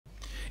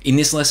In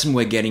this lesson,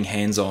 we're getting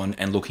hands-on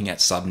and looking at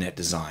subnet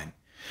design.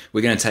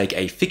 We're going to take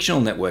a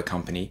fictional network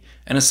company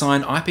and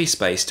assign IP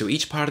space to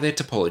each part of their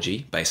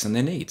topology based on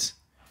their needs.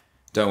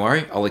 Don't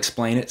worry, I'll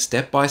explain it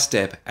step by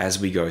step as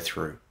we go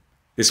through.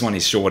 This one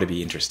is sure to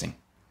be interesting.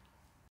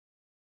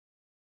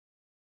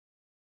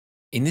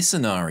 In this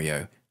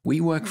scenario,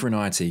 we work for an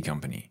IT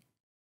company.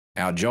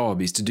 Our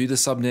job is to do the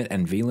subnet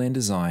and VLAN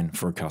design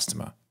for a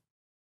customer.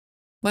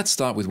 Let's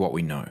start with what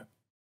we know.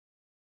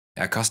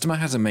 Our customer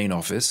has a main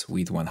office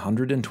with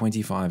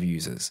 125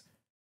 users.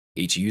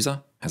 Each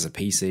user has a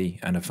PC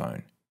and a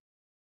phone.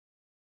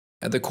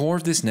 At the core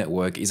of this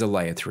network is a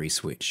layer 3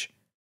 switch.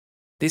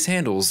 This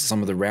handles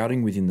some of the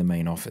routing within the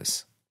main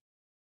office.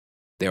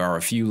 There are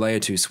a few layer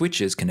 2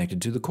 switches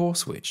connected to the core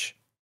switch.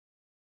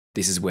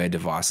 This is where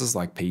devices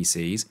like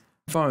PCs,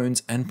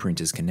 phones, and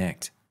printers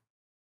connect.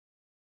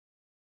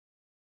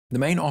 The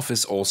main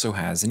office also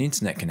has an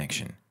internet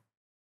connection.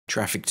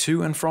 Traffic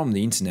to and from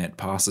the internet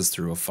passes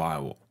through a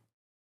firewall.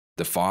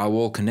 The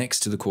firewall connects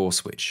to the core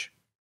switch.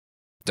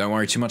 Don't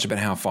worry too much about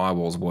how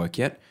firewalls work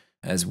yet,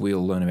 as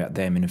we'll learn about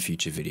them in a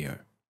future video.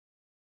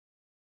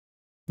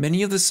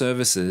 Many of the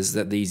services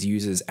that these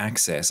users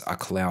access are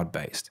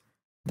cloud-based.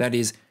 That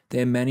is,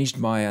 they're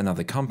managed by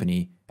another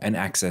company and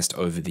accessed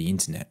over the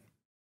internet.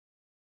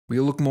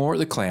 We'll look more at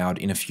the cloud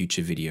in a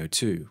future video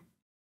too.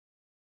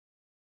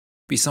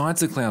 Besides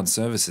the cloud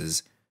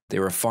services,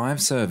 there are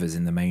 5 servers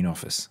in the main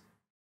office.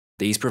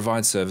 These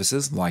provide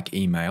services like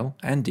email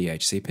and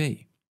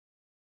DHCP.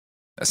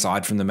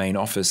 Aside from the main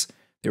office,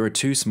 there are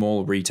 2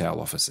 small retail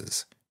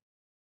offices.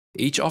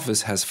 Each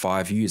office has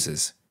 5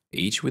 users,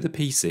 each with a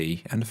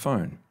PC and a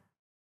phone.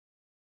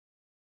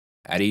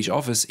 At each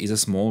office is a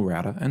small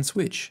router and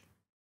switch.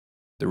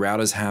 The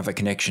routers have a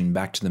connection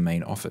back to the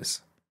main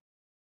office.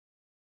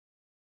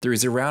 There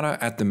is a router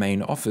at the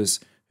main office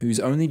whose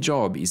only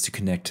job is to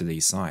connect to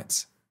these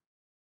sites.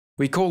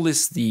 We call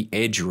this the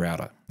edge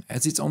router,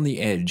 as it's on the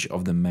edge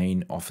of the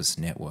main office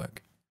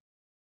network.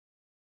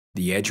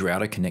 The edge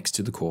router connects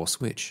to the core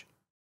switch.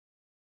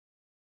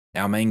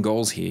 Our main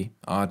goals here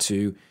are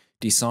to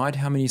decide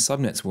how many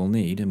subnets we'll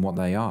need and what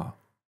they are,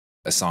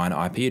 assign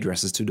IP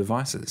addresses to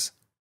devices,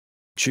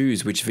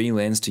 choose which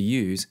VLANs to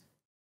use,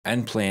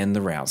 and plan the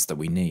routes that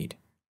we need.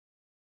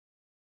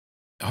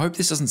 I hope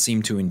this doesn't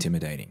seem too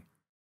intimidating.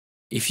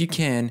 If you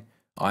can,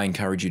 I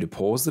encourage you to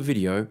pause the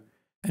video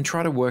and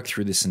try to work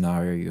through this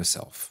scenario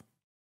yourself.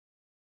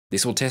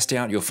 This will test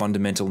out your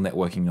fundamental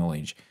networking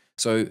knowledge,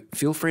 so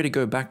feel free to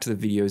go back to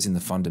the videos in the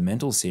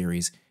Fundamental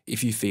series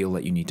if you feel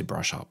that you need to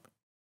brush up.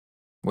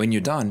 When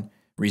you're done,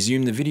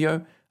 resume the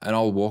video and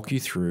I'll walk you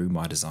through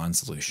my design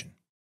solution.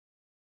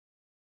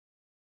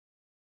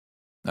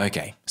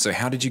 Okay, so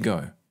how did you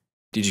go?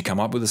 Did you come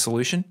up with a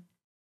solution?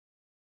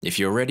 If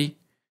you're ready,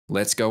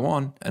 let's go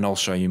on and I'll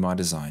show you my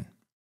design.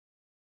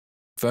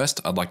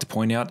 First, I'd like to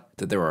point out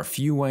that there are a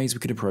few ways we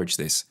could approach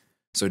this,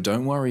 so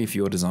don't worry if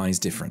your design is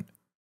different.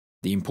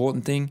 The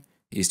important thing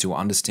is to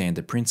understand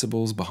the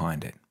principles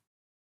behind it.